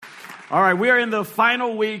All right, we are in the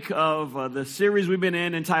final week of the series we've been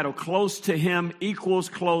in entitled Close to Him Equals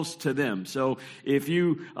Close to Them. So if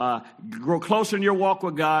you grow closer in your walk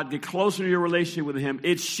with God, get closer in your relationship with Him,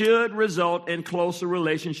 it should result in closer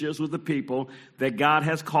relationships with the people that God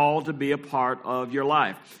has called to be a part of your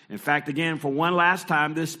life. In fact, again, for one last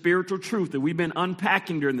time, this spiritual truth that we've been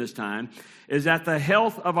unpacking during this time is that the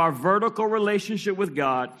health of our vertical relationship with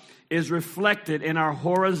God is reflected in our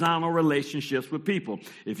horizontal relationships with people.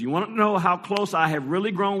 If you want to know how close I have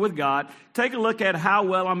really grown with God, take a look at how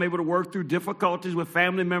well I'm able to work through difficulties with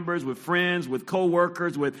family members, with friends, with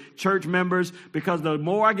co-workers, with church members, because the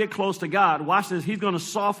more I get close to God, watch this, He's going to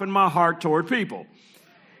soften my heart toward people.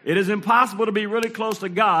 It is impossible to be really close to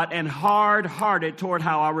God and hard-hearted toward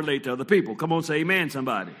how I relate to other people. Come on, say amen,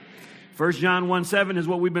 somebody. 1 John 1:7 is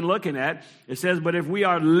what we've been looking at. It says, but if we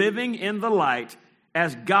are living in the light,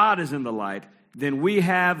 as God is in the light, then we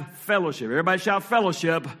have fellowship. Everybody shout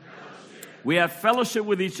fellowship. We have fellowship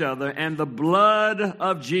with each other, and the blood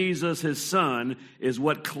of Jesus, His Son, is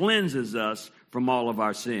what cleanses us from all of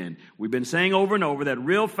our sin. We've been saying over and over that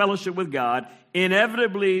real fellowship with God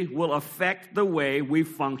inevitably will affect the way we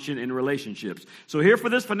function in relationships. So here for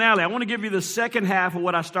this finale, I want to give you the second half of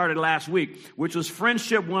what I started last week, which was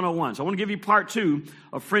Friendship 101. So I want to give you part 2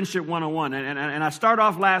 of Friendship 101. And I started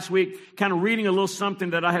off last week kind of reading a little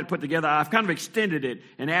something that I had put together. I've kind of extended it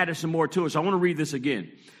and added some more to it. So I want to read this again.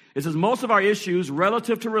 It says, most of our issues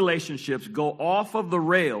relative to relationships go off of the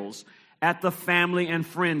rails at the family and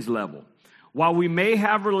friends level. While we may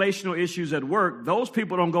have relational issues at work, those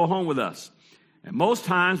people don't go home with us. And most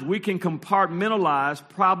times we can compartmentalize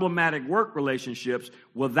problematic work relationships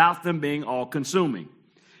without them being all-consuming.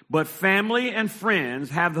 But family and friends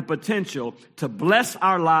have the potential to bless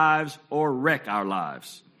our lives or wreck our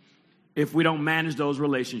lives if we don't manage those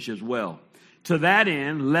relationships well. To that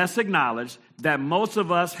end, let's acknowledge that most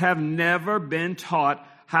of us have never been taught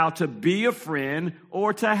how to be a friend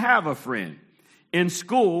or to have a friend. In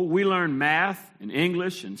school, we learn math and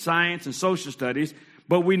English and science and social studies,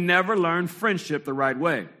 but we never learn friendship the right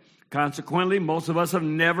way. Consequently, most of us have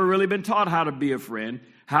never really been taught how to be a friend,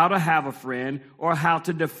 how to have a friend, or how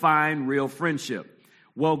to define real friendship.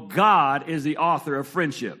 Well, God is the author of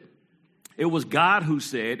friendship. It was God who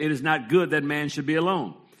said, it is not good that man should be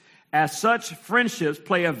alone. As such, friendships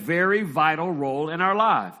play a very vital role in our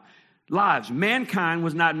lives. Mankind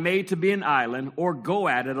was not made to be an island or go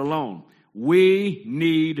at it alone. We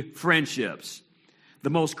need friendships. The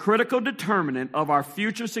most critical determinant of our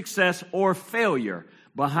future success or failure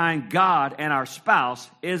behind God and our spouse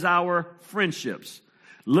is our friendships.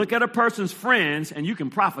 Look at a person's friends and you can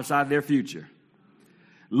prophesy their future.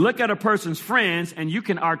 Look at a person's friends and you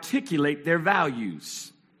can articulate their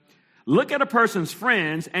values. Look at a person's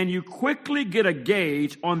friends and you quickly get a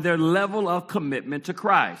gauge on their level of commitment to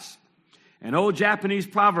Christ. An old Japanese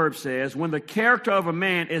proverb says, when the character of a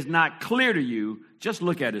man is not clear to you, just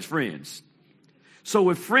look at his friends. So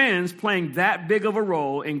with friends playing that big of a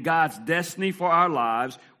role in God's destiny for our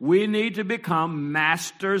lives, we need to become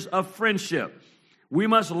masters of friendship. We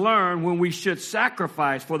must learn when we should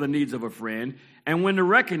sacrifice for the needs of a friend and when to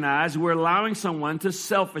recognize we're allowing someone to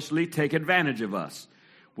selfishly take advantage of us.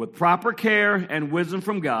 With proper care and wisdom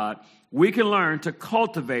from God, we can learn to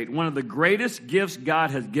cultivate one of the greatest gifts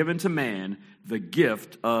God has given to man, the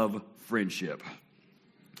gift of friendship.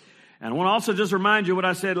 And I want to also just remind you what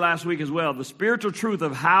I said last week as well. The spiritual truth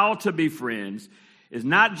of how to be friends is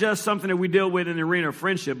not just something that we deal with in the arena of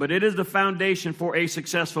friendship, but it is the foundation for a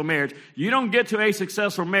successful marriage. You don't get to a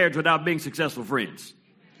successful marriage without being successful friends.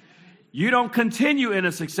 You don't continue in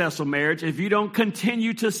a successful marriage if you don't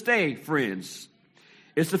continue to stay friends.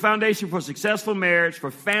 It's the foundation for successful marriage,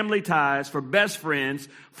 for family ties, for best friends,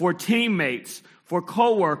 for teammates, for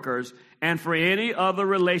coworkers, and for any other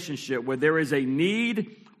relationship where there is a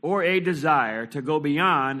need or a desire to go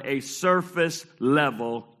beyond a surface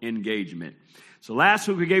level engagement. So last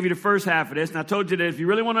week we gave you the first half of this, and I told you that if you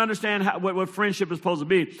really want to understand what friendship is supposed to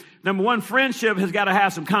be, number one, friendship has got to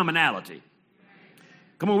have some commonality.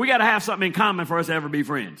 Come on, we got to have something in common for us to ever be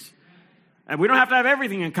friends. And we don't have to have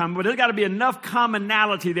everything in common, but there's got to be enough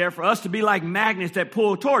commonality there for us to be like magnets that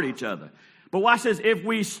pull toward each other. But watch this. If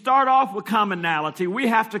we start off with commonality, we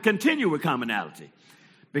have to continue with commonality.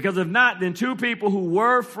 Because if not, then two people who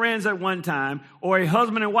were friends at one time or a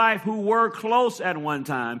husband and wife who were close at one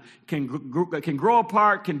time can grow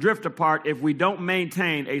apart, can drift apart if we don't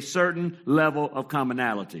maintain a certain level of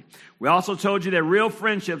commonality. We also told you that real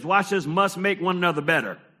friendships, watch this, must make one another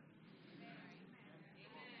better.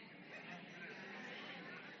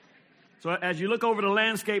 So as you look over the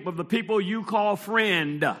landscape of the people you call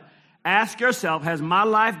friend, Ask yourself, has my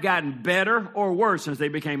life gotten better or worse since they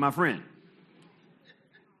became my friend?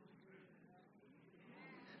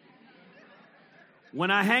 When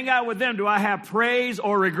I hang out with them, do I have praise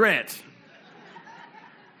or regret?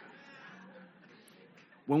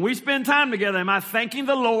 When we spend time together, am I thanking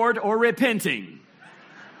the Lord or repenting?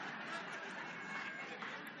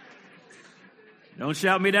 Don't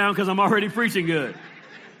shout me down because I'm already preaching good.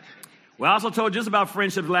 We also told just about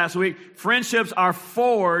friendships last week. Friendships are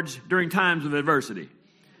forged during times of adversity.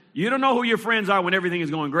 You don't know who your friends are when everything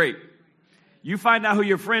is going great. You find out who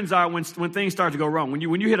your friends are when things start to go wrong.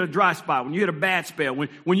 When you hit a dry spot, when you hit a bad spell,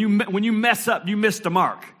 when you mess up, you miss the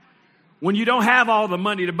mark. When you don't have all the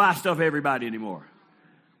money to buy stuff for everybody anymore.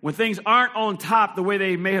 When things aren't on top the way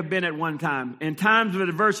they may have been at one time. In times of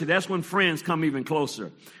adversity, that's when friends come even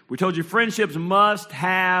closer. We told you friendships must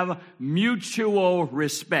have mutual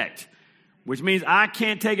respect, which means I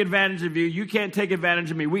can't take advantage of you. You can't take advantage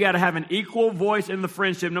of me. We got to have an equal voice in the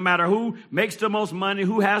friendship, no matter who makes the most money,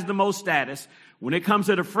 who has the most status. When it comes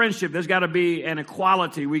to the friendship, there's got to be an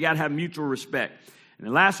equality. We got to have mutual respect. And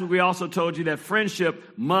then last week, we also told you that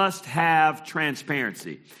friendship must have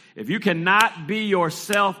transparency. If you cannot be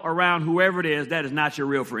yourself around whoever it is, that is not your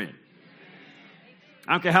real friend.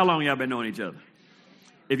 I don't care how long y'all been knowing each other.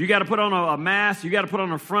 If you got to put on a mask, you got to put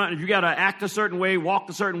on a front. If you got to act a certain way, walk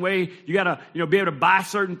a certain way, you got to be able to buy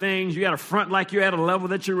certain things. You got to front like you're at a level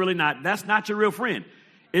that you're really not. That's not your real friend.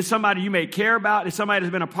 It's somebody you may care about. It's somebody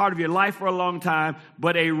that's been a part of your life for a long time.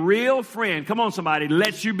 But a real friend, come on somebody,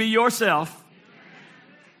 lets you be yourself.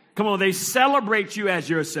 Come on, they celebrate you as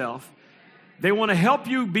yourself. They want to help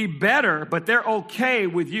you be better, but they're okay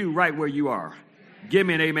with you right where you are. Give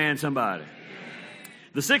me an amen, somebody.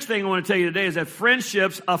 The sixth thing I want to tell you today is that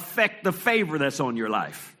friendships affect the favor that's on your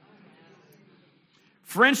life.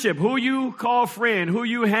 Friendship, who you call friend, who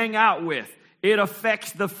you hang out with, it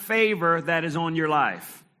affects the favor that is on your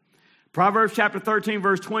life. Proverbs chapter 13,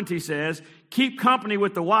 verse 20 says, keep company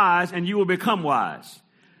with the wise and you will become wise.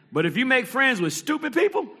 But if you make friends with stupid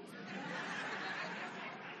people,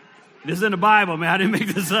 this is in the Bible, man. I didn't make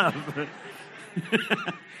this up.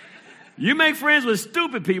 You make friends with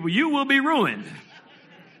stupid people, you will be ruined.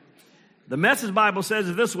 The Message Bible says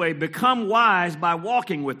it this way, become wise by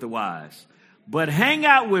walking with the wise, but hang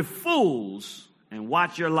out with fools and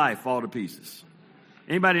watch your life fall to pieces.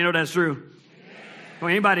 Anybody know that's true? Or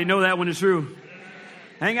anybody know that one is true?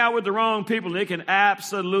 Hang out with the wrong people, and it can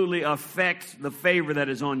absolutely affect the favor that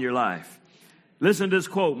is on your life. Listen to this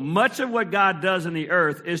quote. Much of what God does in the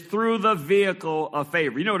earth is through the vehicle of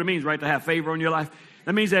favor. You know what it means, right, to have favor on your life?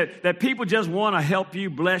 That means that people just want to help you,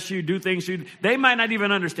 bless you, do things for you. They might not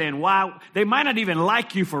even understand why. They might not even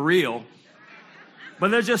like you for real. But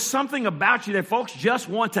there's just something about you that folks just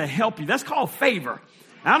want to help you. That's called favor.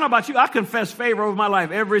 I don't know about you. I confess favor over my life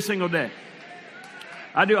every single day.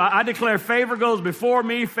 I do. I declare favor goes before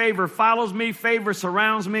me. Favor follows me. Favor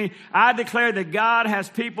surrounds me. I declare that God has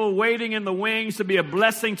people waiting in the wings to be a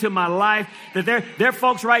blessing to my life. That there are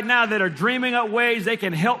folks right now that are dreaming up ways they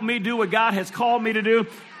can help me do what God has called me to do.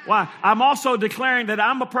 Why? I'm also declaring that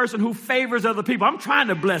I'm a person who favors other people. I'm trying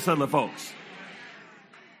to bless other folks.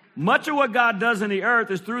 Much of what God does in the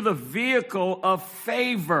earth is through the vehicle of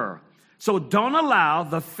favor. So don't allow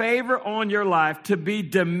the favor on your life to be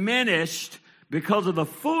diminished because of the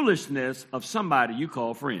foolishness of somebody you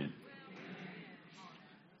call friend.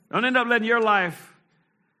 Don't end up letting your life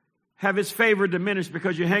have its favor diminished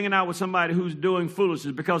because you're hanging out with somebody who's doing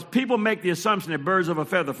foolishness, because people make the assumption that birds of a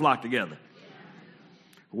feather flock together.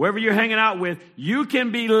 Whoever you're hanging out with, you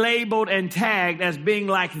can be labeled and tagged as being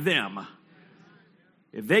like them.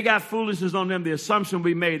 If they got foolishness on them, the assumption will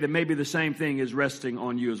be made that maybe the same thing is resting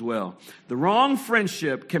on you as well. The wrong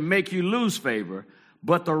friendship can make you lose favor,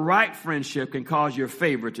 but the right friendship can cause your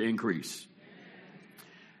favor to increase.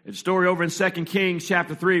 It's a story over in 2 Kings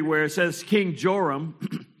chapter 3 where it says King Joram,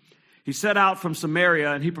 he set out from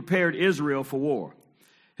Samaria and he prepared Israel for war.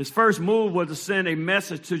 His first move was to send a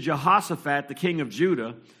message to Jehoshaphat, the king of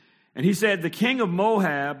Judah. And he said, the king of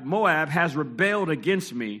Moab has rebelled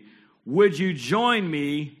against me. Would you join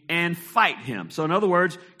me and fight him? So in other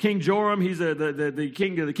words, King Joram, he's the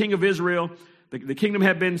king of Israel. The kingdom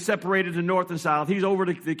had been separated to north and south. He's over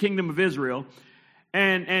the kingdom of Israel.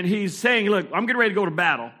 And he's saying, look, I'm getting ready to go to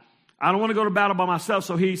battle. I don't want to go to battle by myself.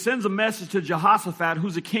 So he sends a message to Jehoshaphat,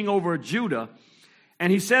 who's the king over Judah.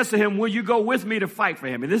 And he says to him, will you go with me to fight for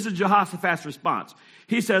him? And this is Jehoshaphat's response.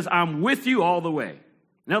 He says, I'm with you all the way.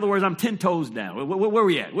 In other words, I'm 10 toes down. Where are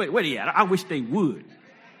we at? Where are you at? I wish they would.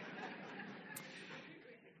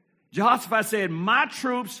 Jehoshaphat said, my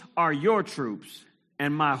troops are your troops,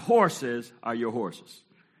 and my horses are your horses.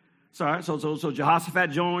 So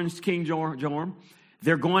Jehoshaphat joins King Joram.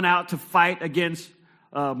 They're going out to fight against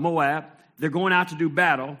Moab. They're going out to do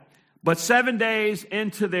battle. But 7 days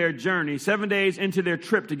into their journey, 7 days into their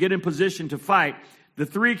trip to get in position to fight, the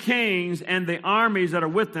three kings and the armies that are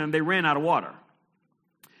with them, they ran out of water.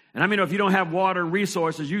 And I mean, if you don't have water and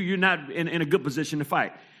resources, you're not in a good position to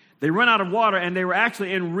fight. They run out of water, and they were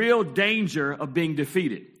actually in real danger of being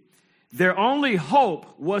defeated. Their only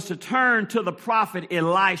hope was to turn to the prophet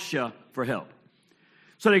Elisha for help.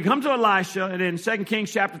 So they come to Elisha, and in 2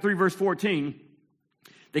 Kings chapter 3, verse 14,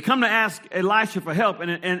 they come to ask Elisha for help,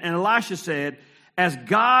 and Elisha said, "As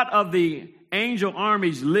God of the angel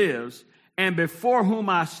armies lives, and before whom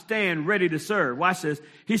I stand ready to serve." Watch this.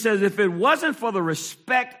 He says, "If it wasn't for the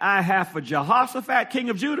respect I have for Jehoshaphat, king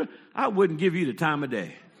of Judah, I wouldn't give you the time of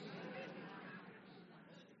day."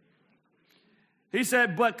 He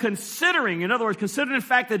said, but considering the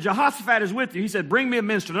fact that Jehoshaphat is with you, he said, bring me a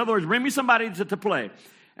minstrel. In other words, bring me somebody to play.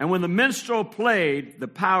 And when the minstrel played, the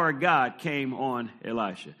power of God came on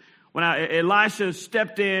Elisha. When Elisha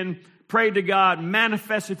stepped in, prayed to God,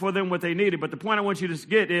 manifested for them what they needed. But the point I want you to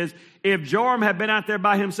get is, if Joram had been out there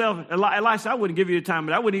by himself, Elisha, I wouldn't give you the time,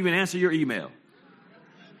 but I wouldn't even answer your email.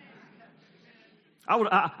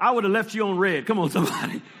 I would have left you on red. Come on,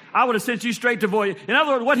 somebody. I would have sent you straight to void. In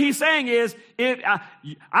other words, what he's saying is,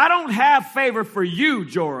 I don't have favor for you,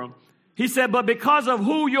 Joram. He said, but because of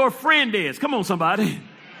who your friend is. Come on, somebody.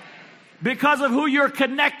 Because of who you're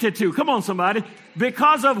connected to. Come on, somebody.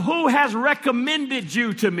 Because of who has recommended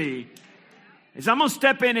you to me. So I'm going to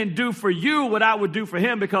step in and do for you what I would do for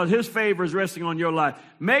him, because his favor is resting on your life.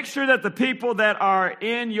 Make sure that the people that are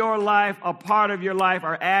in your life, a part of your life,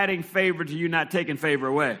 are adding favor to you, not taking favor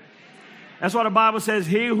away. That's why the Bible says,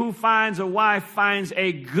 he who finds a wife finds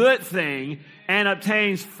a good thing and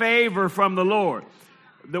obtains favor from the Lord.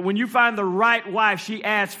 That when you find the right wife, she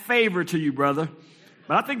adds favor to you, brother.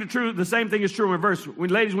 But I think the same thing is true in reverse.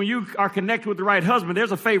 Ladies, when you are connected with the right husband,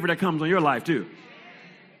 there's a favor that comes on your life too.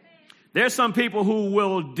 There's some people who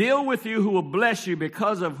will deal with you, who will bless you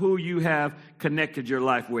because of who you have connected your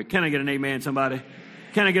life with. Can I get an amen, somebody?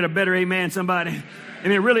 Can I get a better amen, somebody? I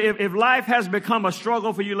mean, really, if life has become a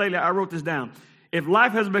struggle for you lately, I wrote this down. If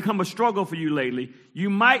life has become a struggle for you lately, you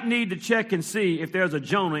might need to check and see if there's a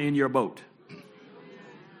Jonah in your boat. You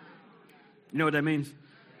know what that means?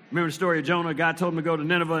 Remember the story of Jonah? God told him to go to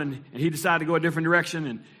Nineveh, and he decided to go a different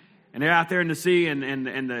direction. And they're out there in the sea, and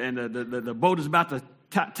the boat is about to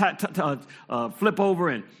flip over,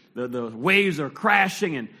 and the waves are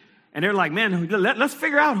crashing, and they're like, man, let's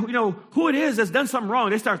figure out who it is that's done something wrong.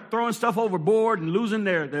 They start throwing stuff overboard and losing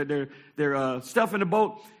their stuff in the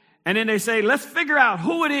boat. And then they say, let's figure out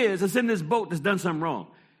who it is that's in this boat that's done something wrong.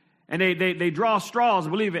 And they draw straws, I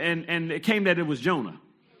believe it, and it came that it was Jonah.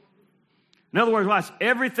 In other words, watch,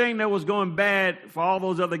 everything that was going bad for all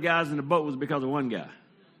those other guys in the boat was because of one guy.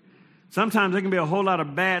 Sometimes there can be a whole lot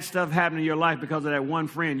of bad stuff happening in your life because of that one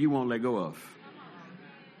friend you won't let go of.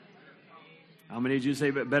 How many of you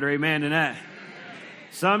say better amen than that?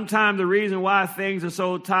 Sometimes the reason why things are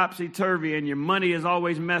so topsy-turvy and your money is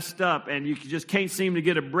always messed up and you just can't seem to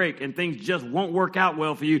get a break and things just won't work out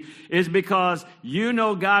well for you is because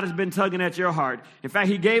God has been tugging at your heart. In fact,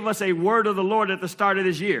 he gave us a word of the Lord at the start of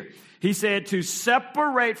this year. He said to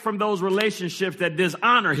separate from those relationships that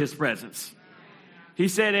dishonor his presence. He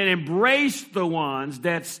said, and embrace the ones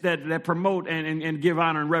that promote and give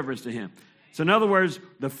honor and reverence to him. So in other words,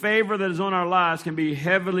 the favor that is on our lives can be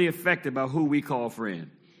heavily affected by who we call friend.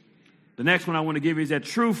 The next one I want to give you is that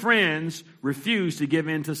true friends refuse to give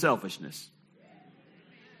in to selfishness.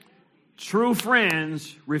 True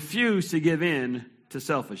friends refuse to give in to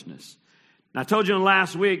selfishness. Now, I told you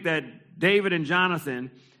last week that David and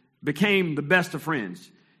Jonathan became the best of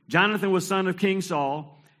friends. Jonathan was son of King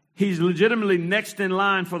Saul. He's legitimately next in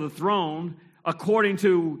line for the throne according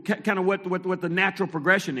to kind of what the natural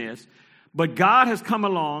progression is. But God has come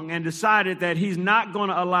along and decided that he's not going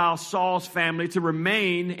to allow Saul's family to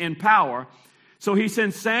remain in power. So he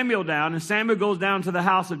sends Samuel down, and Samuel goes down to the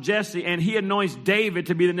house of Jesse, and he anoints David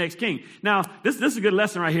to be the next king. Now, this is a good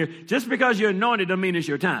lesson right here. Just because you're anointed doesn't mean it's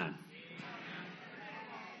your time.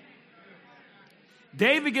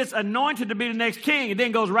 David gets anointed to be the next king and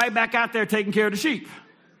then goes right back out there taking care of the sheep.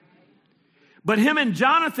 But him and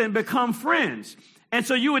Jonathan become friends. And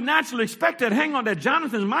so you would naturally expect that, that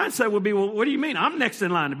Jonathan's mindset would be, well, what do you mean? I'm next in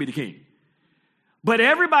line to be the king. But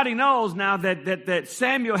everybody knows now that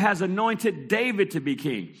Samuel has anointed David to be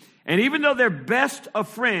king. And even though they're best of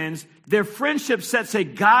friends, their friendship sets a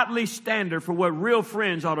godly standard for what real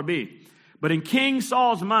friends ought to be. But in King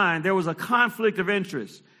Saul's mind, there was a conflict of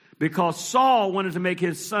interest because Saul wanted to make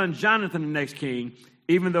his son Jonathan the next king,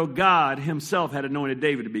 even though God himself had anointed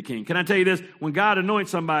David to be king. Can I tell you this? When God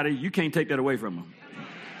anoints somebody, you can't take that away from them.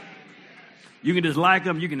 You can dislike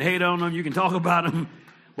them, you can hate on them, you can talk about them.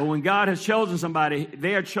 But when God has chosen somebody,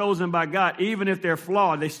 they are chosen by God. Even if they're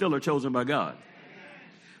flawed, they still are chosen by God.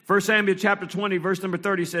 1 Samuel chapter 20, verse number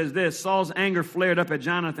 30 says this: Saul's anger flared up at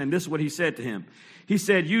Jonathan. This is what he said to him. He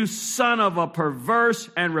said, "You son of a perverse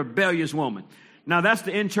and rebellious woman." Now, that's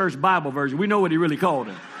the in-church Bible version. We know what he really called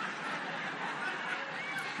him.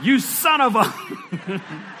 You son of a...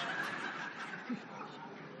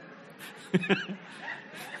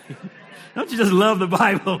 Don't you just love the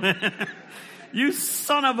Bible, man? You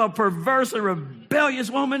son of a perverse and rebellious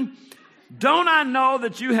woman. Don't I know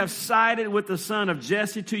that you have sided with the son of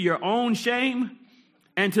Jesse to your own shame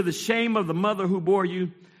and to the shame of the mother who bore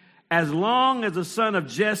you? As long as the son of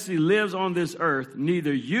Jesse lives on this earth,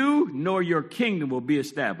 neither you nor your kingdom will be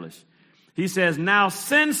established. He says, now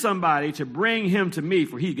send somebody to bring him to me,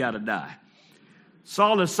 for he got to die.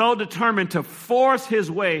 Saul is so determined to force his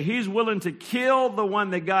way, he's willing to kill the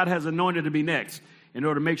one that God has anointed to be next in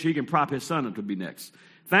order to make sure he can prop his son up to be next.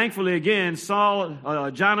 Thankfully, again,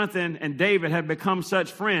 Jonathan and David have become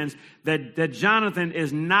such friends that Jonathan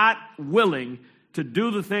is not willing to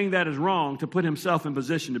do the thing that is wrong to put himself in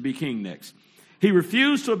position to be king next. He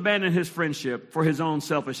refused to abandon his friendship for his own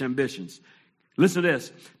selfish ambitions. Listen to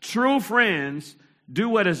this. True friends do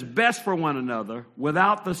what is best for one another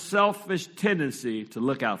without the selfish tendency to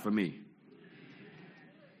look out for me.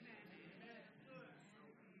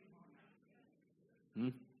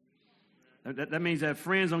 That means that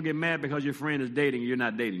friends don't get mad because your friend is dating and you're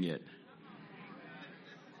not dating yet.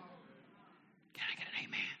 Can I get an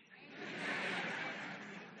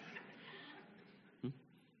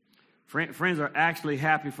amen? Friends are actually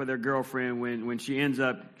happy for their girlfriend when she ends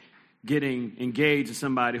up getting engaged to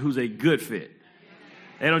somebody who's a good fit.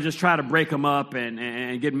 They don't just try to break them up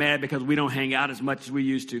and get mad because we don't hang out as much as we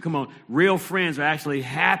used to. Come on, real friends are actually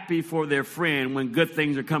happy for their friend when good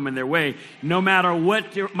things are coming their way, no matter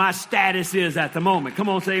what my status is at the moment. Come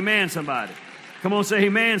on, say amen, somebody. Come on, say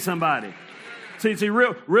amen, somebody. See,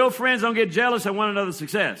 real friends don't get jealous at one another's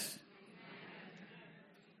success.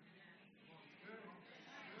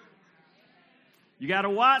 You got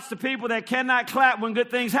to watch the people that cannot clap when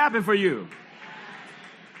good things happen for you.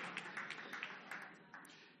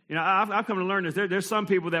 You know, I've come to learn this. There's some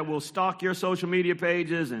people that will stalk your social media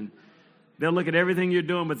pages and they'll look at everything you're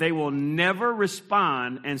doing, but they will never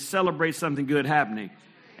respond and celebrate something good happening.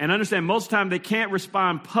 And understand, most of the time they can't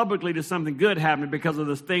respond publicly to something good happening because of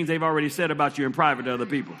the things they've already said about you in private to other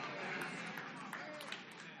people.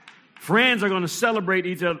 Friends are going to celebrate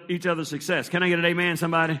each other's success. Can I get an amen,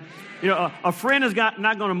 somebody? You know, a friend is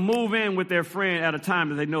not going to move in with their friend at a time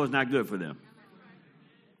that they know is not good for them.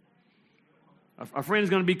 A friend is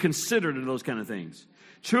going to be considerate of those kind of things.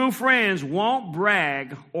 True friends won't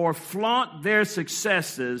brag or flaunt their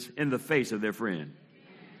successes in the face of their friend.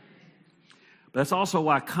 But that's also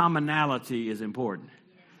why commonality is important.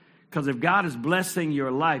 Because if God is blessing your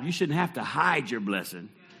life, you shouldn't have to hide your blessing.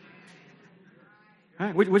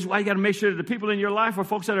 Right? Which is why you got to make sure that the people in your life are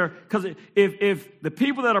folks that are, because if the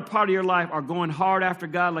people that are part of your life are going hard after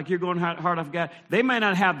God, like you're going hard after God, they may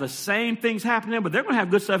not have the same things happening, but they're going to have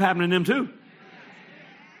good stuff happening to them too.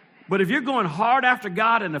 But if you're going hard after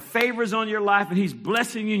God and the favor's on your life and he's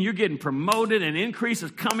blessing you and you're getting promoted and increase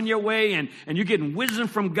is coming your way and you're getting wisdom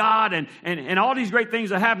from God and all these great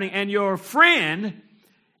things are happening and your friend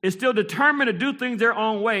is still determined to do things their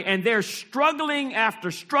own way and they're struggling after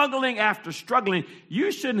struggling after struggling, you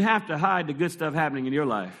shouldn't have to hide the good stuff happening in your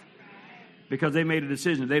life because they made a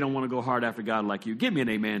decision they don't want to go hard after God like you. Give me an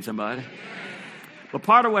amen, somebody. But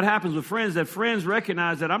part of what happens with friends is that friends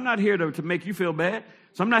recognize that I'm not here to make you feel bad.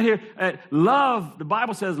 So I'm not here. Love, the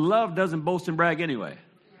Bible says love doesn't boast and brag anyway.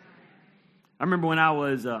 I remember when I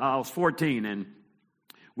was 14 and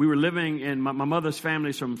we were living in, my mother's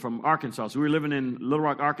family's from Arkansas. So we were living in Little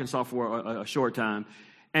Rock, Arkansas for a short time.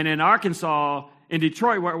 And in Arkansas, in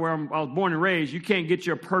Detroit, where I was born and raised, you can't get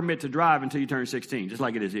your permit to drive until you turn 16, just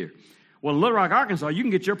like it is here. Well, in Little Rock, Arkansas, you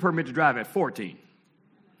can get your permit to drive at 14.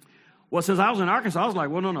 Well, since I was in Arkansas, I was like,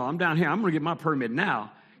 well, no, I'm down here. I'm going to get my permit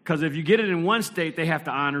now. Because if you get it in one state, they have to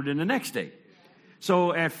honor it in the next state.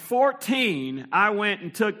 So at 14, I went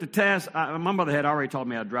and took the test. My mother had already taught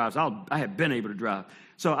me how to drive, so I had been able to drive.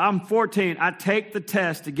 So I'm 14. I take the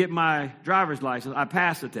test to get my driver's license. I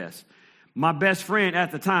passed the test. My best friend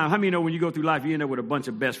at the time, how many know when you go through life, you end up with a bunch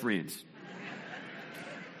of best friends?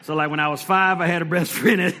 So like when I was 5, I had a best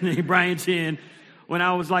friend named Brian Chin. When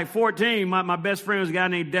I was like 14, my best friend was a guy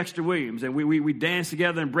named Dexter Williams, and we danced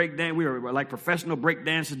together and break dance. We were like professional break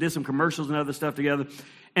dancers, did some commercials and other stuff together.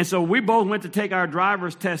 And so we both went to take our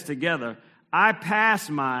driver's test together. I passed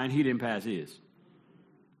mine. He didn't pass his.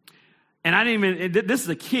 And I didn't even, this is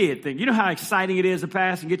a kid thing. You know how exciting it is to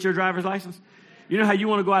pass and get your driver's license? You know how you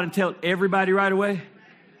want to go out and tell everybody right away?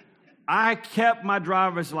 I kept my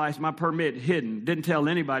driver's license, my permit hidden. Didn't tell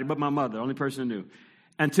anybody but my mother, the only person who knew.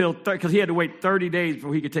 Until, because he had to wait 30 days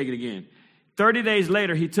before he could take it again. 30 days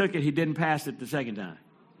later, he took it. He didn't pass it the second time.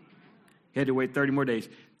 He had to wait 30 more days.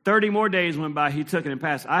 30 more days went by. He took it and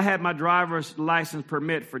passed. I had my driver's license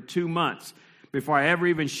permit for 2 months before I ever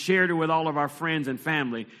even shared it with all of our friends and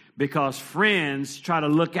family, because friends try to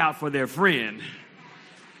look out for their friend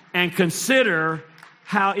and consider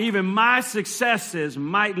how even my successes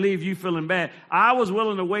might leave you feeling bad. I was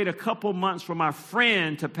willing to wait a couple months for my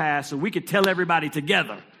friend to pass so we could tell everybody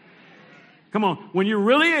together. Come on, when you're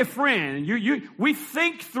really a friend, we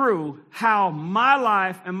think through how my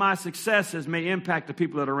life and my successes may impact the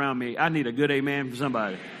people that are around me. I need a good amen from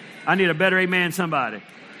somebody. I need a better amen somebody.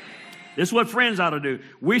 This is what friends ought to do.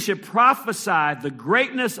 We should prophesy the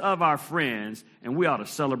greatness of our friends, and we ought to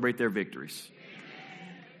celebrate their victories.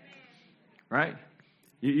 Right?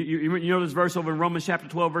 You know this verse over in Romans chapter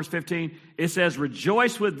 12, verse 15? It says,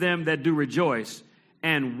 rejoice with them that do rejoice,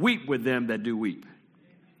 and weep with them that do weep.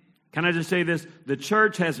 Can I just say this? The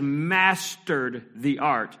church has mastered the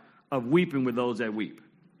art of weeping with those that weep.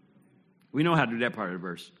 We know how to do that part of the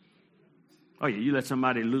verse. Oh, yeah, you let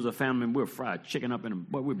somebody lose a family, and we'll fry chicken up in them.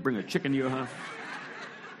 We'll bring a chicken to your house.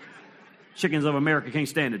 Chickens of America can't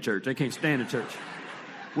stand the church. They can't stand the church.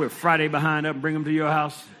 We'll fry they behind up and bring them to your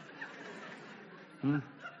house.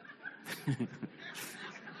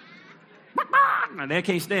 They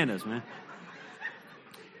can't stand us, man.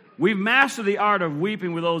 We've mastered the art of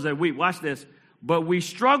weeping with those that weep. Watch this. But we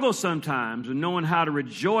struggle sometimes with knowing how to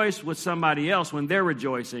rejoice with somebody else when they're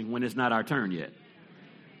rejoicing when it's not our turn yet.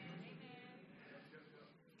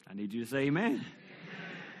 I need you to say amen.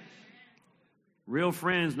 Real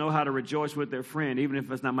friends know how to rejoice with their friend, even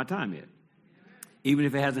if it's not my time yet. Even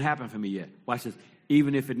if it hasn't happened for me yet. Watch this.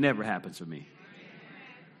 Even if it never happens for me.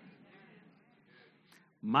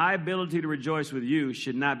 My ability to rejoice with you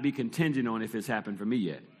should not be contingent on if it's happened for me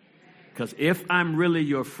yet. Because if I'm really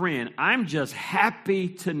your friend, I'm just happy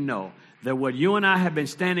to know that what you and I have been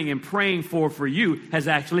standing and praying for you has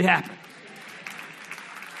actually happened.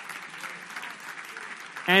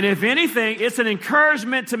 And if anything, it's an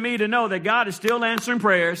encouragement to me to know that God is still answering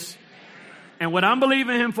prayers. And what I'm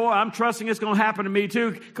believing him for, I'm trusting it's going to happen to me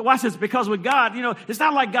too. Watch this, because with God, it's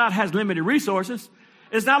not like God has limited resources.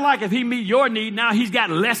 It's not like if he meet your need, now he's got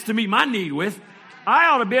less to meet my need with. I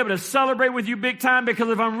ought to be able to celebrate with you big time, because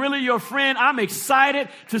if I'm really your friend, I'm excited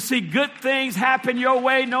to see good things happen your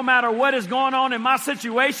way no matter what is going on in my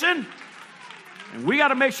situation. And we got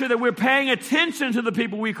to make sure that we're paying attention to the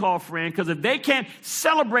people we call friend, because if they can't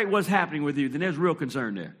celebrate what's happening with you, then there's real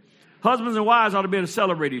concern there. Husbands and wives ought to be able to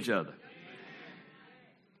celebrate each other.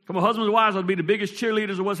 Come on, husbands and wives ought to be the biggest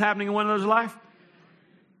cheerleaders of what's happening in one another's life.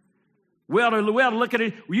 We ought to look at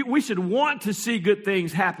it. We should want to see good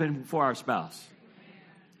things happen for our spouse.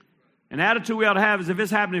 An attitude we ought to have is, if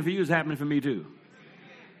it's happening for you, it's happening for me too.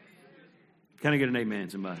 Can I get an amen,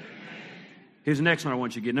 somebody? Here's the next one I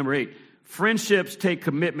want you to get. Number 8. Friendships take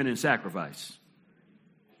commitment and sacrifice.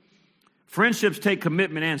 Friendships take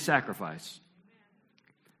commitment and sacrifice.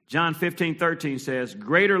 John 15:13 says,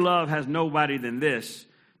 greater love has nobody than this,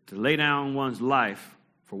 to lay down one's life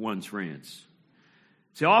for one's friends.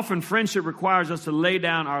 See, often friendship requires us to lay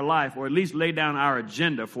down our life, or at least lay down our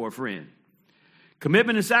agenda for a friend.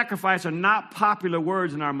 Commitment and sacrifice are not popular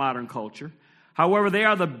words in our modern culture. However, they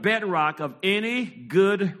are the bedrock of any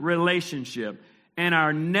good relationship and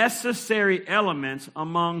are necessary elements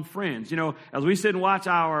among friends. As we sit and watch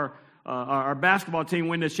our basketball team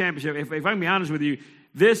win this championship, if I can be honest with you,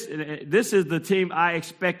 this is the team I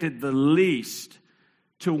expected the least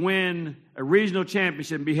to win a regional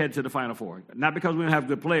championship and be headed to the Final Four. Not because we don't have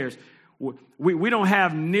good players. We don't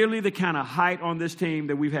have nearly the kind of height on this team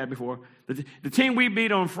that we've had before. The team we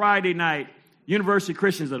beat on Friday night, University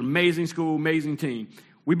Christian, is an amazing school, amazing team.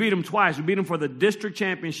 We beat them twice. We beat them for the district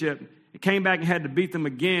championship. It came back and had to beat them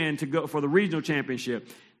again to go for the regional championship.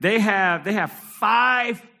 They have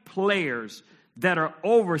 5 players that are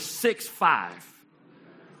over 6'5".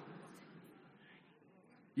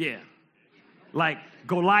 Yeah. Like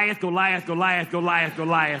Goliath, Goliath, Goliath, Goliath,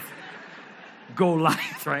 Goliath.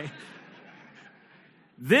 Goliath, right?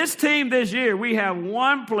 This team this year, we have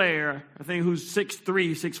one player, I think, who's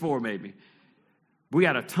 6'3", 6'4", maybe. We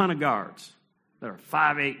got a ton of guards that are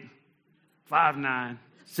 5'8", 5'9",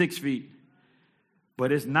 6 feet.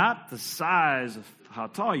 But it's not the size of how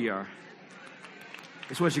tall you are.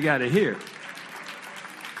 It's what you got to hear.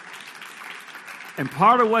 And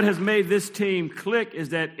part of what has made this team click is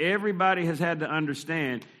that everybody has had to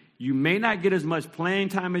understand you may not get as much playing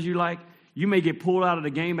time as you like. You may get pulled out of the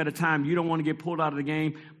game at a time you don't want to get pulled out of the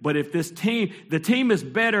game. But if the team is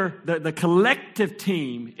better, the collective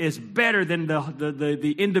team is better than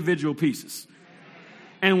the individual pieces.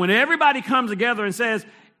 And when everybody comes together and says,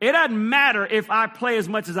 it doesn't matter if I play as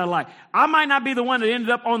much as I like. I might not be the one that ended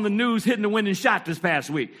up on the news hitting the winning shot this past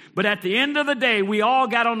week. But at the end of the day, we all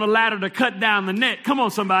got on the ladder to cut down the net. Come on,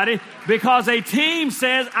 somebody. Because a team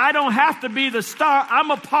says, I don't have to be the star. I'm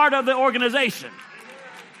a part of the organization.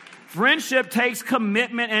 Friendship takes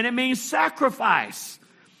commitment, and it means sacrifice.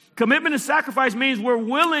 Commitment and sacrifice means we're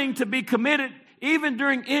willing to be committed even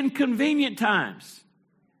during inconvenient times.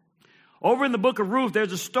 Over in the book of Ruth,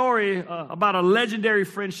 there's a story about a legendary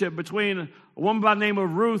friendship between a woman by the name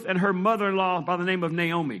of Ruth and her mother-in-law by the name of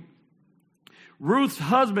Naomi. Ruth's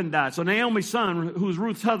husband died. So Naomi's son, who's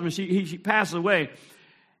Ruth's husband, she passes away.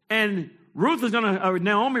 And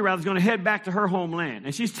Naomi is going to head back to her homeland.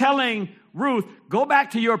 And she's telling Ruth, go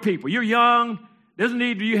back to your people. You're young. Doesn't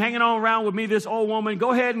need you hanging on around with me, this old woman.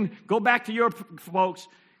 Go ahead and go back to your folks.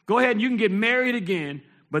 Go ahead and you can get married again.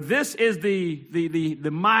 But this is the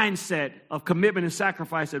mindset of commitment and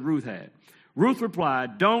sacrifice that Ruth had. Ruth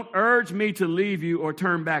replied, don't urge me to leave you or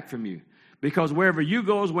turn back from you, because wherever you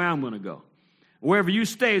go is where I'm going to go. Wherever you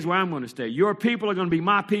stay is where I'm going to stay. Your people are going to be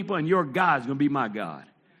my people, and your God is going to be my God.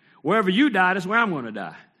 Wherever you die, that's where I'm going to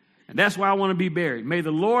die. And that's where I want to be buried. May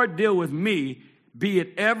the Lord deal with me, be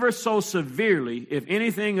it ever so severely, if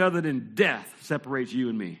anything other than death separates you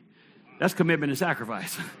and me. That's commitment and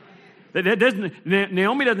sacrifice.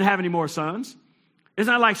 Naomi doesn't have any more sons. It's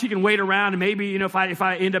not like she can wait around and maybe, if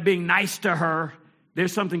I end up being nice to her,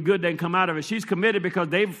 there's something good that can come out of it. She's committed because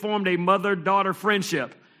they've formed a mother-daughter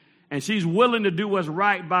friendship. And she's willing to do what's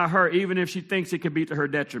right by her, even if she thinks it could be to her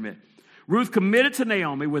detriment. Ruth committed to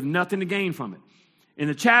Naomi with nothing to gain from it. In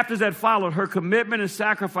the chapters that followed, her commitment and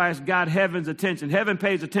sacrifice got heaven's attention. Heaven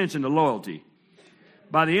pays attention to loyalty.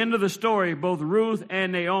 By the end of the story, both Ruth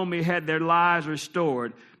and Naomi had their lives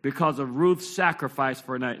restored because of Ruth's sacrifice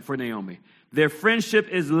for Naomi. Their friendship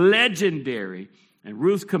is legendary, and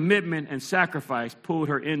Ruth's commitment and sacrifice pulled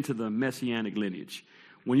her into the messianic lineage.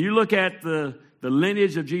 When you look at the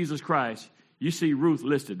lineage of Jesus Christ, you see Ruth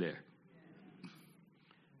listed there.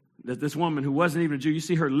 This woman who wasn't even a Jew, you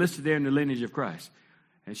see her listed there in the lineage of Christ.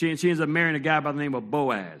 And she ends up marrying a guy by the name of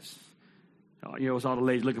Boaz. It's all the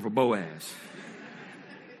ladies looking for Boaz.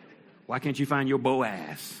 Why can't you find your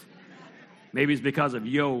Boaz? Maybe it's because of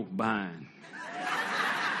yo behind.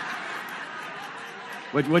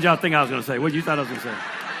 What y'all think I was going to say? What you thought I was going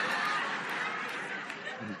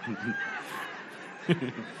to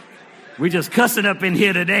say? We just cussing up in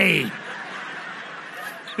here today.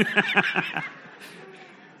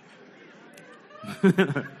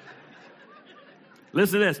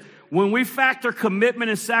 Listen to this. When we factor commitment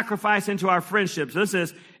and sacrifice into our friendships, listen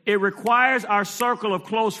to this, it requires our circle of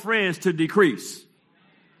close friends to decrease.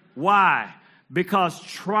 Why? Because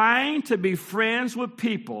trying to be friends with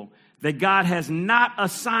people that God has not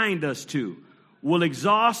assigned us to will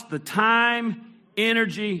exhaust the time,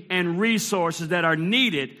 energy, and resources that are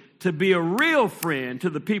needed to be a real friend to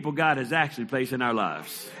the people God has actually placed in our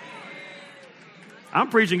lives. I'm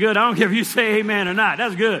preaching good. I don't care if you say amen or not.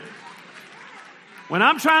 That's good. When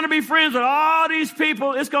I'm trying to be friends with all these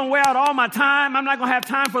people, it's going to wear out all my time. I'm not going to have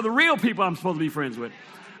time for the real people I'm supposed to be friends with.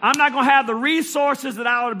 I'm not going to have the resources that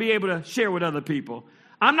I ought to be able to share with other people.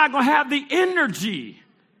 I'm not going to have the energy,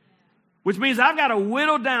 which means I've got to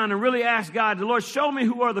whittle down and really ask God, the Lord, show me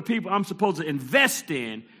who are the people I'm supposed to invest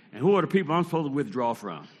in and who are the people I'm supposed to withdraw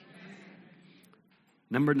from.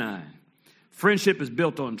 Number 9, friendship is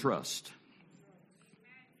built on trust.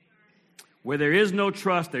 Where there is no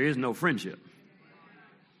trust, there is no friendship.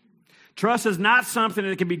 Trust is not something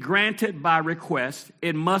that can be granted by request.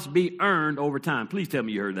 It must be earned over time. Please tell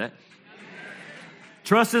me you heard that.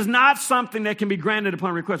 Trust is not something that can be granted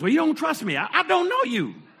upon request. Well, you don't trust me. I don't know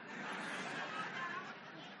you.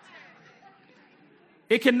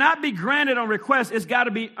 It cannot be granted on request. It's got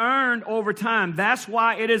to be earned over time. That's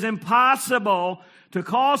why it is impossible to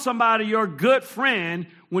call somebody your good friend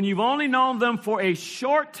when you've only known them for a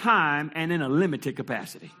short time and in a limited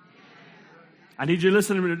capacity. I need you to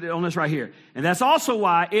listen on this right here. And that's also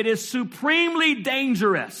why it is supremely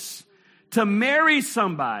dangerous to marry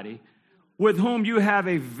somebody with whom you have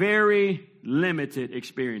a very limited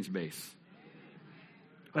experience base.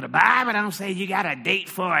 But the Bible don't say you got to date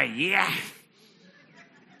for a year.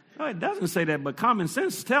 No, it doesn't say that, but common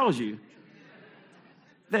sense tells you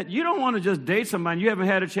that you don't want to just date somebody. You haven't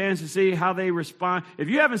had a chance to see how they respond. If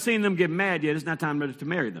you haven't seen them get mad yet, it's not time to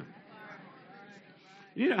marry them.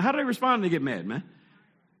 How do they respond when they get mad, man?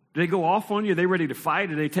 Do they go off on you? Are they ready to fight?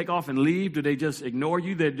 Do they take off and leave? Do they just ignore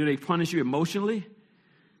you? Do they punish you emotionally?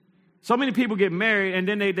 So many people get married, and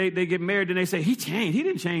then they get married, and they say, he changed. He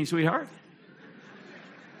didn't change, sweetheart.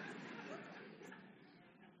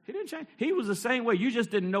 He didn't change. He was the same way. You just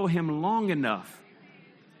didn't know him long enough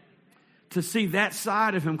to see that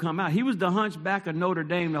side of him come out. He was the hunchback of Notre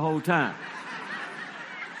Dame the whole time.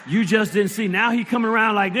 You just didn't see. Now he coming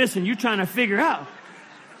around like this, and you trying to figure out.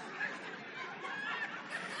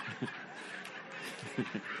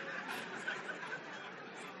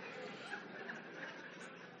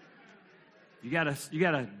 You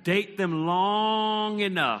gotta date them long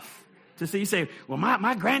enough to see. You say, well,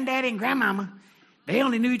 my granddaddy and grandmama, they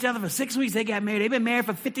only knew each other for 6 weeks. They got married. They've been married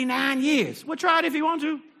for 59 years. Well, try it if you want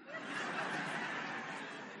to.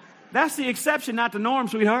 That's the exception, not the norm,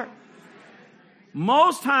 sweetheart.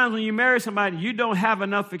 Most times when you marry somebody, you don't have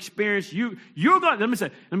enough experience. You're going. Let me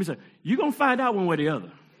say, you're gonna find out one way or the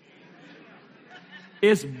other.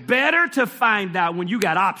 It's better to find out when you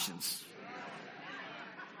got options.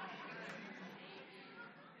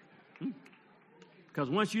 Because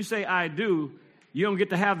once you say I do, you don't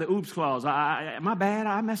get to have the oops clause. My bad,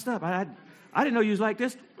 I messed up. I didn't know you was like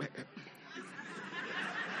this.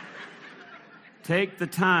 Take the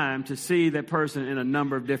time to see that person in a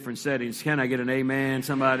number of different settings. Can I get an amen,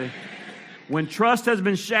 somebody? When trust has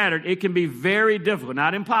been shattered, it can be very difficult,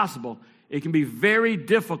 not impossible. It can be very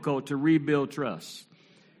difficult to rebuild trust.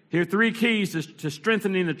 Here are 3 keys to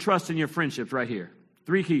strengthening the trust in your friendships right here.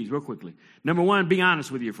 3 keys, real quickly. Number 1, be honest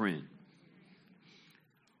with your friend.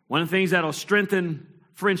 One of the things that will strengthen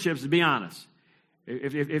friendships is be honest.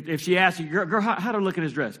 If she asks you, girl, how do I look in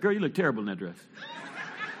this dress? Girl, you look terrible in that dress.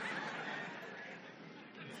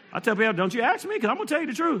 I tell people, don't you ask me, because I'm going to tell you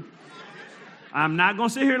the truth. I'm not going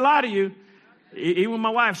to sit here and lie to you. Even my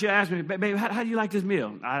wife, she'll ask me, baby, how do you like this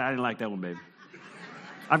meal? I didn't like that one, baby.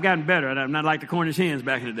 I've gotten better. I'm not like the Cornish hens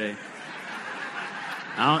back in the day.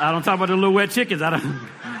 I don't talk about the little wet chickens. I don't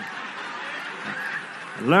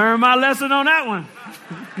learn my lesson on that one.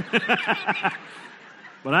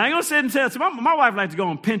 But I ain't going to sit and tell. So my wife likes to go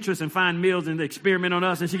on Pinterest and find meals and experiment on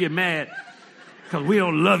us, and she get mad because we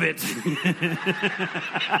don't love it.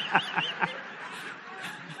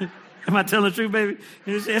 Am I telling the truth, baby?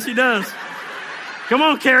 Yes, she does. Come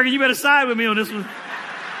on, Kerrigan, you better side with me on this one.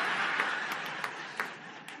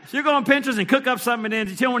 She'll go on Pinterest and cook up something, and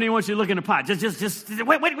then she don't even want you to look in the pot. Just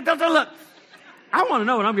wait, don't look. I want to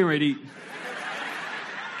know what I'm getting ready to eat.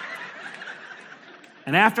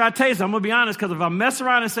 And after I taste it, I'm going to be honest, because if I mess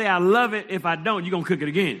around and say I love it, if I don't, you're going to cook it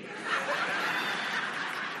again.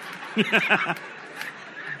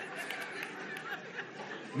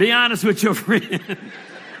 Be honest with your friend.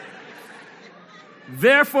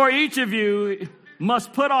 Therefore, each of you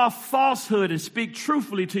must put off falsehood and speak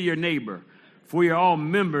truthfully to your neighbor, for you're all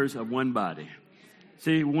members of one body.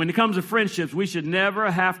 See, when it comes to friendships, we should never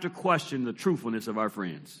have to question the truthfulness of our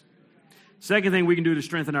friends. Second thing we can do to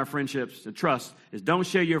strengthen our friendships, to trust, is don't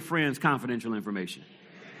share your friends' confidential information.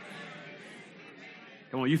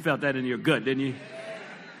 Come on, you felt that in your gut, didn't you?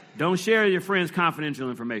 Don't share your friends' confidential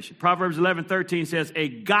information. Proverbs 11:13 says, a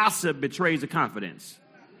gossip betrays a confidence,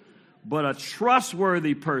 but a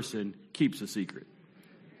trustworthy person keeps a secret.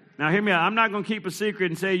 Now, hear me out. I'm not going to keep a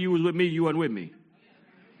secret and say you was with me, you wasn't with me.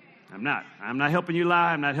 I'm not. I'm not helping you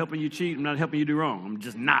lie. I'm not helping you cheat. I'm not helping you do wrong. I'm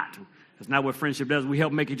just not. That's not what friendship does. We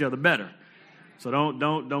help make each other better. So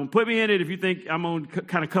don't put me in it if you think I'm going to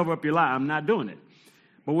kind of cover up your lie. I'm not doing it.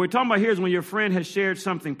 But what we're talking about here is when your friend has shared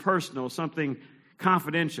something personal, something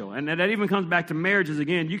confidential. And that even comes back to marriages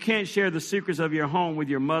again. You can't share the secrets of your home with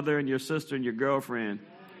your mother and your sister and your girlfriend.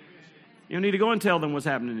 You don't need to go and tell them what's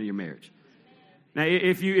happening in your marriage. Now,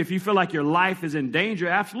 if you feel like your life is in danger,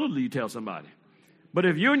 absolutely you tell somebody. But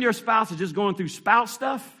if you and your spouse are just going through spouse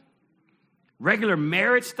stuff, regular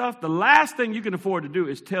marriage stuff, the last thing you can afford to do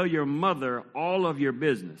is tell your mother all of your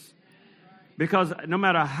business. Because no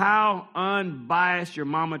matter how unbiased your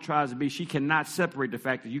mama tries to be, she cannot separate the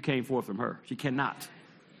fact that you came forth from her. She cannot.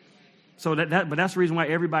 So but that's the reason why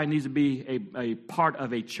everybody needs to be a part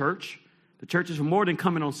of a church. The church is more than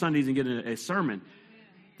coming on Sundays and getting a sermon.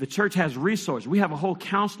 The church has resources. We have a whole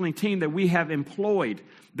counseling team that we have employed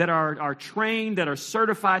that are trained, that are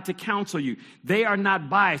certified to counsel you. They are not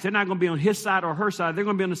biased. They're not going to be on his side or her side. They're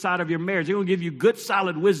going to be on the side of your marriage. They're going to give you good,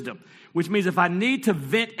 solid wisdom, which means if I need to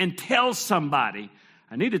vent and tell somebody,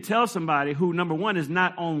 I need to tell somebody who, number one, is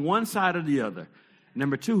not on one side or the other.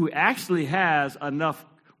 Number two, who actually has enough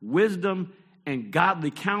wisdom and godly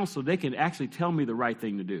counsel, they can actually tell me the right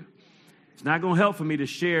thing to do. It's not going to help for me to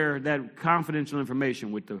share that confidential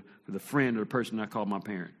information with the friend or the person I call my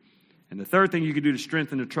parent. And the third thing you can do to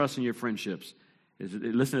strengthen the trust in your friendships is,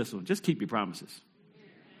 listen to this one, just keep your promises.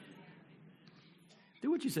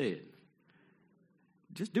 Do what you said.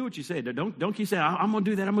 Just do what you said. Don't keep saying, I'm going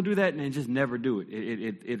to do that, I'm going to do that, and just never do it.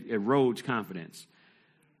 It erodes confidence.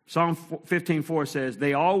 Psalm 15:4 says,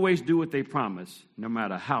 they always do what they promise, no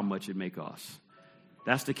matter how much it may cost.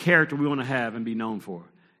 That's the character we want to have and be known for.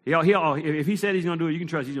 If he said he's going to do it, you can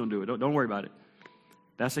trust he's going to do it. Don't worry about it.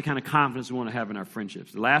 That's the kind of confidence we want to have in our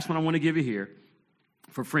friendships. The last one I want to give you here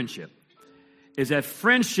for friendship is that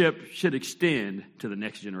friendship should extend to the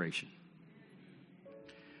next generation.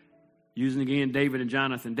 Using again David and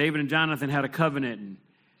Jonathan. David and Jonathan had a covenant, and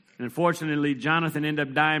unfortunately Jonathan ended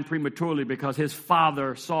up dying prematurely because his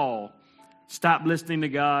father, Saul, stopped listening to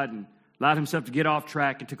God and allowed himself to get off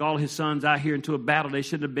track and took all his sons out here into a battle they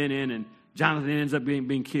shouldn't have been in, and Jonathan ends up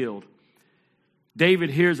being killed. David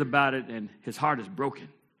hears about it, and his heart is broken.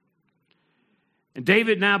 And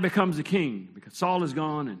David now becomes the king because Saul is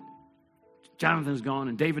gone and Jonathan's gone,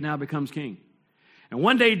 and David now becomes king. And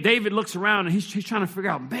one day David looks around, and he's trying to figure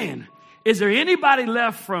out, man, is there anybody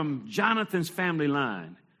left from Jonathan's family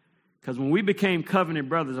line? Because when we became covenant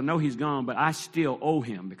brothers, I know he's gone, but I still owe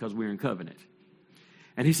him because we're in covenant.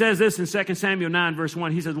 And he says this in 2 Samuel 9, verse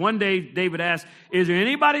 1. He says, one day David asked, is there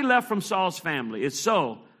anybody left from Saul's family? If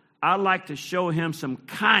so, I'd like to show him some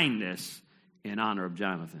kindness in honor of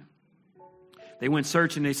Jonathan. They went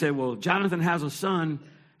searching. They said, well, Jonathan has a son.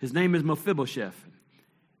 His name is Mephibosheth.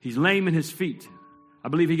 He's lame in his feet. I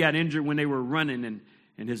believe he got injured when they were running, and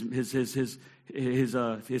his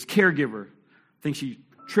caregiver thinks she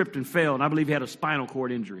tripped and fell, and I believe he had a spinal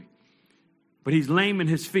cord injury. But he's lame in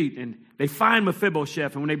his feet, and they find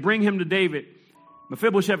Mephibosheth, and when they bring him to David,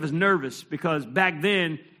 Mephibosheth is nervous because back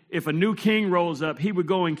then, if a new king rolls up, he would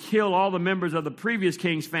go and kill all the members of the previous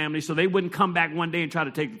king's family so they wouldn't come back one day and try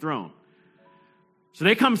to take the throne. So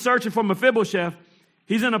they come searching for Mephibosheth.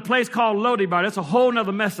 He's in a place called Lodebar. That's a whole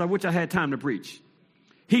nother mess of which I had time to preach.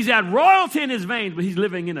 He's got royalty in his veins, but he's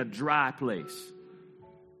living in a dry place.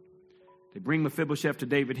 They bring Mephibosheth to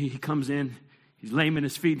David. He comes in. He's lame in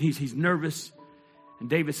his feet. He's nervous. And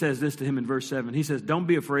David says this to him in verse 7. He says, don't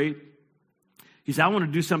be afraid. He said, I want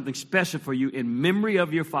to do something special for you in memory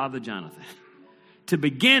of your father, Jonathan. To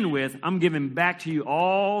begin with, I'm giving back to you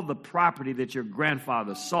all the property that your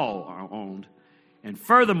grandfather Saul owned. And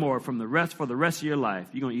furthermore, for the rest of your life,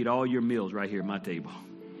 you're going to eat all your meals right here at my table.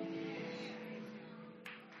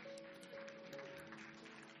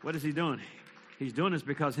 What is he doing? He's doing this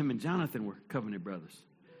because him and Jonathan were covenant brothers.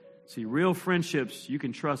 See, real friendships, you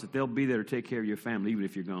can trust that they'll be there to take care of your family, even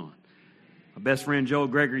if you're gone. My best friend, Joel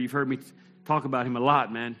Gregory, you've heard me talk about him a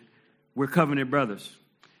lot, man. We're covenant brothers.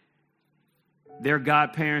 They're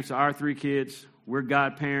godparents to our 3 kids. We're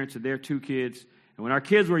godparents to their 2 kids. And when our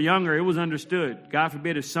kids were younger, it was understood. God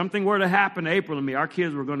forbid, if something were to happen to April and me, our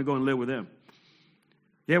kids were going to go and live with them.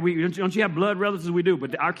 Yeah, don't you have blood relatives? We do,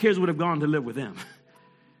 but our kids would have gone to live with them.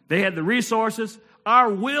 They had the resources. Our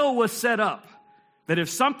will was set up that if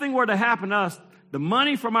something were to happen to us, the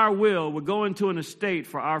money from our will would go into an estate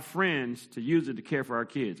for our friends to use it to care for our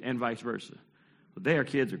kids, and vice versa. But their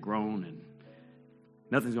kids are grown, and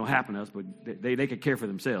nothing's going to happen to us, but they can care for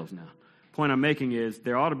themselves now. Point I'm making is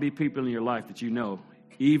there ought to be people in your life that you know,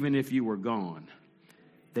 even if you were gone,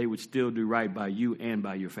 they would still do right by you and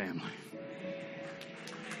by your family.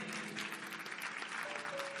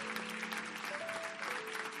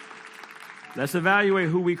 Let's evaluate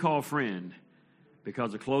who we call friend,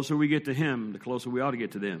 because the closer we get to him, the closer we ought to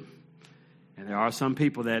get to them. And there are some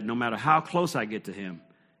people that no matter how close I get to him,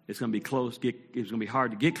 it's going to be it's going to be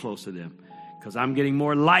hard to get close to them because I'm getting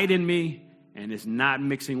more light in me, and it's not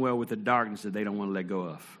mixing well with the darkness that they don't want to let go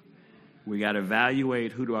of. We got to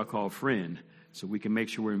evaluate who do I call friend so we can make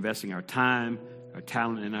sure we're investing our time, our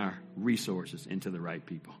talent, and our resources into the right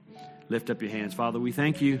people. Lift up your hands. Father, we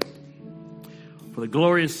thank you for the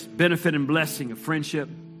glorious benefit and blessing of friendship.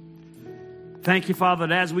 Thank you, Father,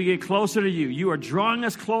 that as we get closer to you, you are drawing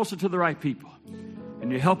us closer to the right people.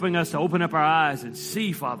 And you're helping us to open up our eyes and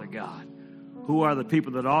see, Father God, who are the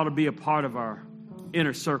people that ought to be a part of our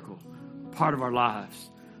inner circle, part of our lives.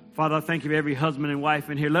 Father, I thank you for every husband and wife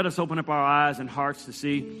in here. Let us open up our eyes and hearts to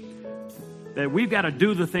see that we've got to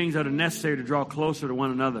do the things that are necessary to draw closer to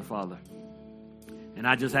one another, Father. And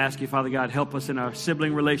I just ask you, Father God, help us in our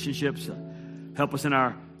sibling relationships, help us in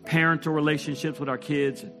our parental relationships with our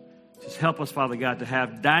kids. Just help us, Father God, to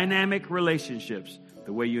have dynamic relationships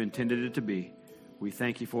the way you intended it to be. We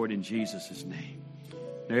thank you for it in Jesus' name.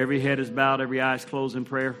 Now, every head is bowed, every eye is closed in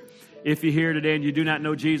prayer. If you're here today and you do not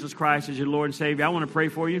know Jesus Christ as your Lord and Savior, I want to pray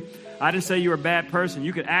for you. I didn't say you're a bad person.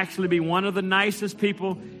 You could actually be one of the nicest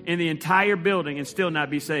people in the entire building and still not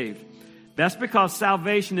be saved. That's because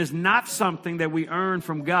salvation is not something that we earn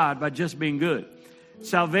from God by just being good.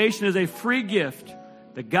 Salvation is a free gift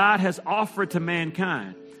that God has offered to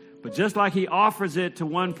mankind. But just like he offers it to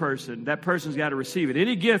one person, that person's got to receive it.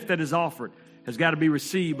 Any gift that is offered has got to be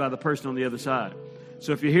received by the person on the other side.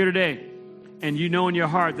 So if you're here today and you know in your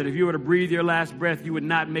heart that if you were to breathe your last breath, you would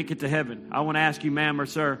not make it to heaven, I want to ask you, ma'am or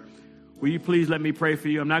sir, will you please let me pray for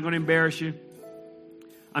you? I'm not going to embarrass you.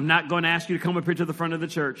 I'm not going to ask you to come up here to the front of the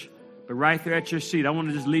church. But right there at your seat, I want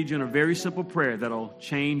to just lead you in a very simple prayer that'll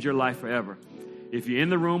change your life forever. If you're in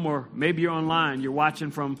the room or maybe you're online, you're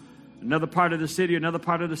watching from another part of the city, another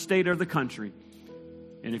part of the state or the country.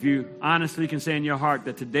 And if you honestly can say in your heart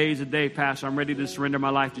that today's the day, Pastor, I'm ready to surrender my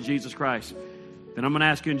life to Jesus Christ, then I'm going to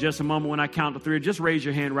ask you in just a moment when I count to 3, just raise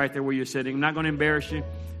your hand right there where you're sitting. I'm not going to embarrass you. I'm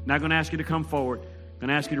not going to ask you to come forward. I'm going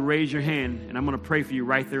to ask you to raise your hand, and I'm going to pray for you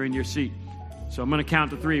right there in your seat. So I'm going to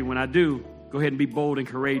count to 3. When I do, go ahead and be bold and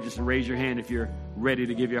courageous and raise your hand if you're ready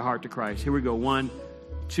to give your heart to Christ. Here we go. 1,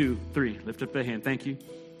 2, 3. Lift up that hand. Thank you.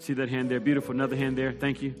 See that hand there? Beautiful. Another hand there.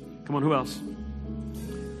 Thank you. Come on. Who else?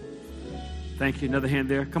 Thank you. Another hand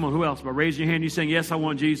there. Come on. Who else? By raising your hand, you're saying, yes, I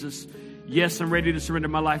want Jesus. Yes, I'm ready to surrender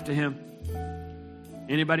my life to him.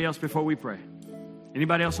 Anybody else before we pray?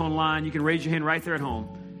 Anybody else online? You can raise your hand right there at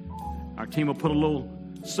home. Our team will put a little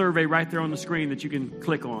survey right there on the screen that you can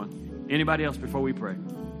click on. Anybody else before we pray?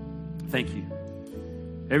 Thank you.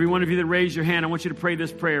 Every one of you that raised your hand, I want you to pray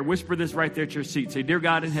this prayer. Whisper this right there at your seat. Say, dear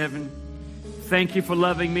God in heaven, thank you for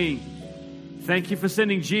loving me. Thank you for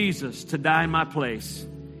sending Jesus to die in my place.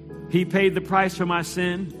 He paid the price for my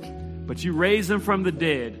sin, but you raised him from the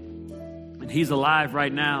dead, and he's alive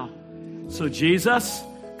right now. So Jesus,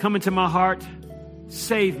 come into my heart,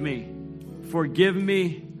 save me, forgive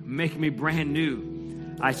me, make me brand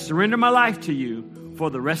new. I surrender my life to you for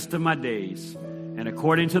the rest of my days. And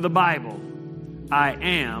according to the Bible, I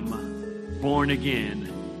am born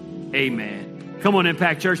again. Amen. Come on,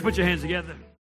 Impact Church, put your hands together.